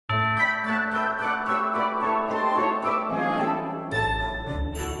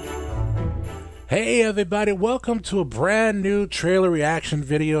Hey everybody, welcome to a brand new trailer reaction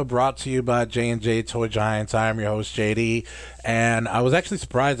video brought to you by J&J Toy Giants. I am your host JD, and I was actually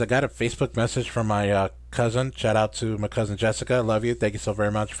surprised. I got a Facebook message from my cousin. Shout out to my cousin Jessica. I love you. Thank you so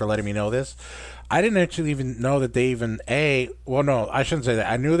very much for letting me know this. I didn't actually even know that they even, well no, I shouldn't say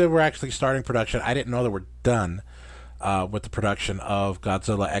that. I knew they were actually starting production. I didn't know they were done with the production of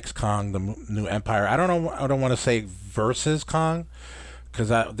Godzilla X Kong, the new Empire. I don't want to say versus Kong, because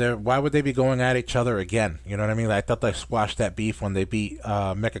why would they be going at each other again? You know what I mean? I thought they squashed that beef when they beat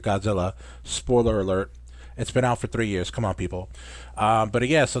Mechagodzilla. Spoiler alert. It's been out for 3 years. Come on, people. But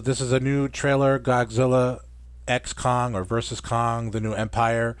yeah, so this is a new trailer, Godzilla X Kong or versus Kong, the new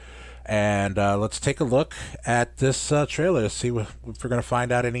Empire. And let's take a look at this trailer to see if we're going to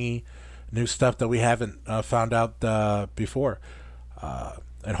find out any new stuff that we haven't found out before.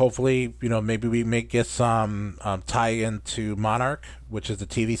 And hopefully, you know, maybe we may get some tie-in to Monarch, which is the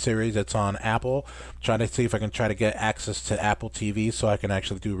TV series that's on Apple. I'm trying to see if I can try to get access to Apple TV so I can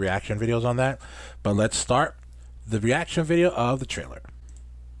actually do reaction videos on that. But let's start the reaction video of the trailer.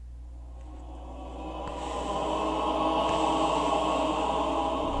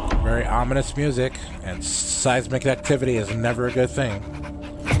 Very ominous music, and seismic activity is never a good thing.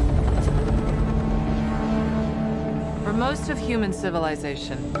 For most of human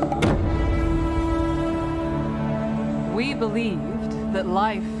civilization, we believed that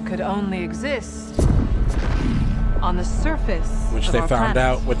life could only exist on the surface which of they our found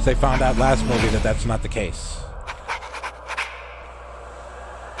planet. out last movie that that's not the case.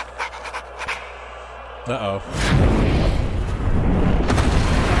 Uh-oh.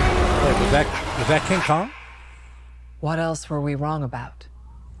 Wait, was that King Kong? What else were we wrong about?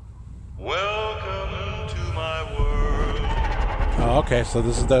 Welcome to my world. Oh, okay, so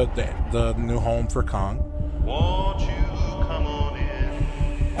this is the new home for Kong. Won't you come on in?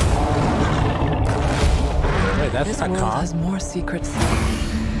 Wait, that's This not world Kong. has more secrets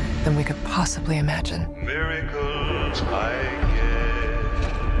than we could possibly imagine. Miracles I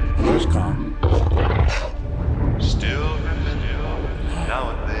get. Where's Kong? Still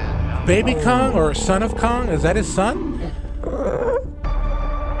now and then. Baby Kong or son of Kong? Is that his son?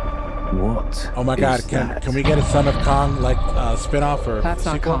 What? Oh my God! Can we get a Son of Kong like spinoff or That's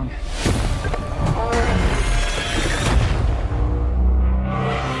not sequel? Kong.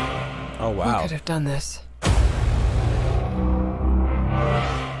 Oh wow! Who could have done this?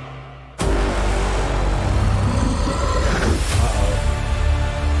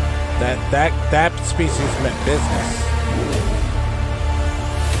 That species meant business.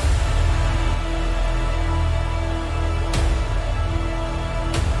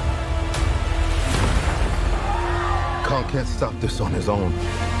 Kong can't stop this on his own.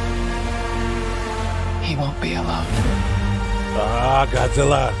 He won't be alone. Ah,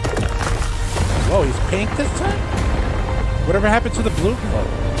 Godzilla. Whoa, he's pink this time? Whatever happened to the blue color?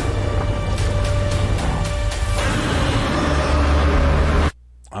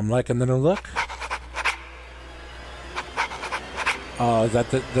 I'm liking the new look. Oh, is that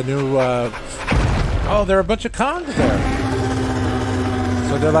the new, oh, there are a bunch of Kongs there.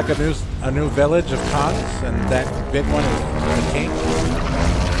 So they're like a new village of Kongs, and that big one is the king.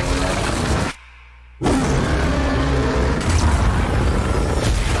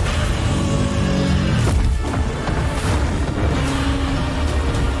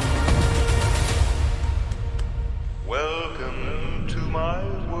 Welcome to my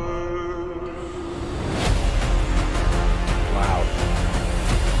world. Wow.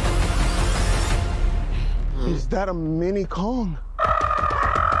 Is that a mini Kong?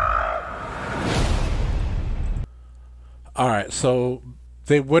 All right, so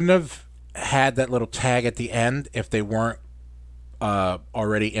they wouldn't have had that little tag at the end if they weren't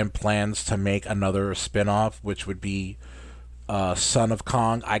already in plans to make another spin-off, which would be Son of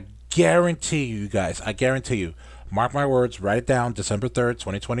Kong. I guarantee you guys, mark my words, write it down, December 3rd,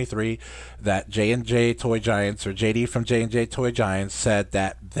 2023, that J&J Toy Giants, or JD from J&J Toy Giants, said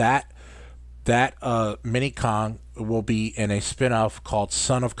that mini Kong will be in a spin-off called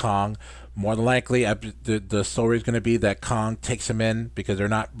Son of Kong. More than likely, the story is going to be that Kong takes him in, because they're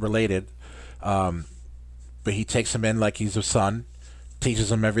not related, but he takes him in like he's a son, teaches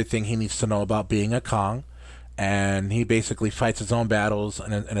him everything he needs to know about being a Kong, and he basically fights his own battles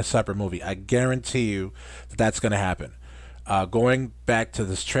in a separate movie. I guarantee you that that's going to happen. Going back to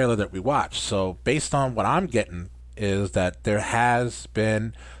this trailer that we watched, so based on what I'm getting is that there has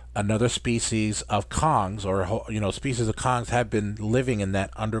been another species of Kongs, or species of Kongs have been living in that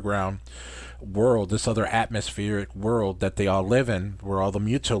underground world, this other atmospheric world that they all live in, where all the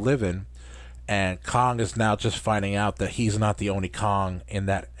Muto live in, and Kong is now just finding out that he's not the only Kong in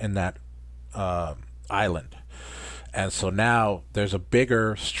that island. And so now there's a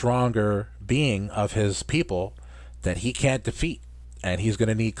bigger, stronger being of his people that he can't defeat. And he's going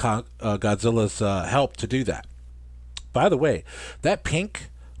to need Godzilla's help to do that. By the way, that pink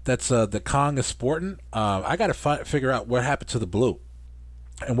that's the Kong is sporting, I got to figure out what happened to the blue.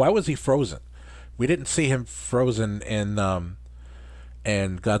 And why was he frozen? We didn't see him frozen in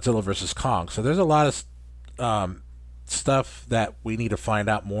Godzilla versus Kong. So there's a lot of stuff that we need to find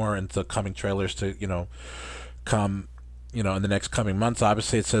out more in the coming trailers to, come, in the next coming months.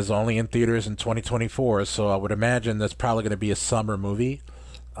 Obviously, it says only in theaters in 2024, so I would imagine that's probably going to be a summer movie.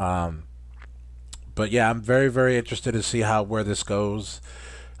 But yeah, I'm very, very interested to see where this goes,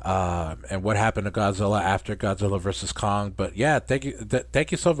 and what happened to Godzilla after Godzilla versus Kong. But yeah,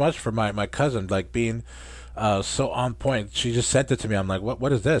 thank you so much for my cousin being so on point. She just sent it to me. I'm like,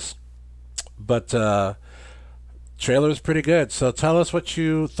 what is this? But trailer is pretty good. So tell us what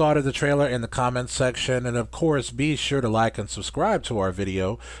you thought of the trailer in the comments section, and of course be sure to like and subscribe to our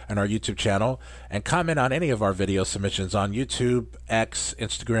video and our YouTube channel, and comment on any of our video submissions on YouTube, X,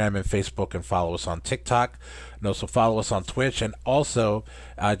 Instagram, and Facebook, and follow us on TikTok, and also follow us on Twitch. And also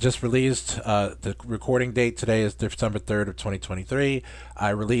just released the recording date today is December 3rd of 2023. I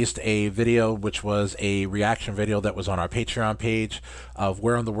released a video which was a reaction video that was on our Patreon page of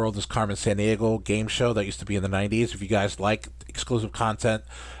Where in the World is Carmen Sandiego game show that used to be in the 90s. If you guys like exclusive content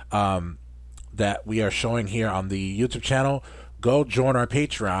that we are showing here on the YouTube channel, go join our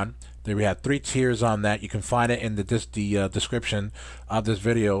Patreon. There we have 3 tiers on that. You can find it in the description of this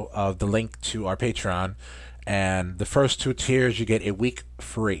video, the link to our Patreon. And the first 2 tiers, you get a week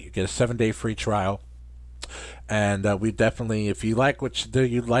free. You get a 7-day free trial. And we definitely, if you like what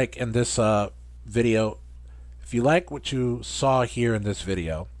you like in this video, if you like what you saw here in this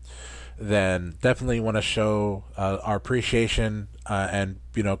video, then definitely want to show our appreciation and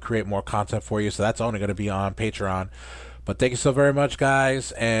create more content for you. So that's only going to be on Patreon. But thank you so very much,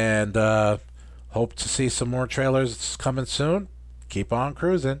 guys, and hope to see some more trailers coming soon. Keep on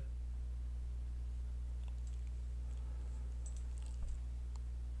cruising.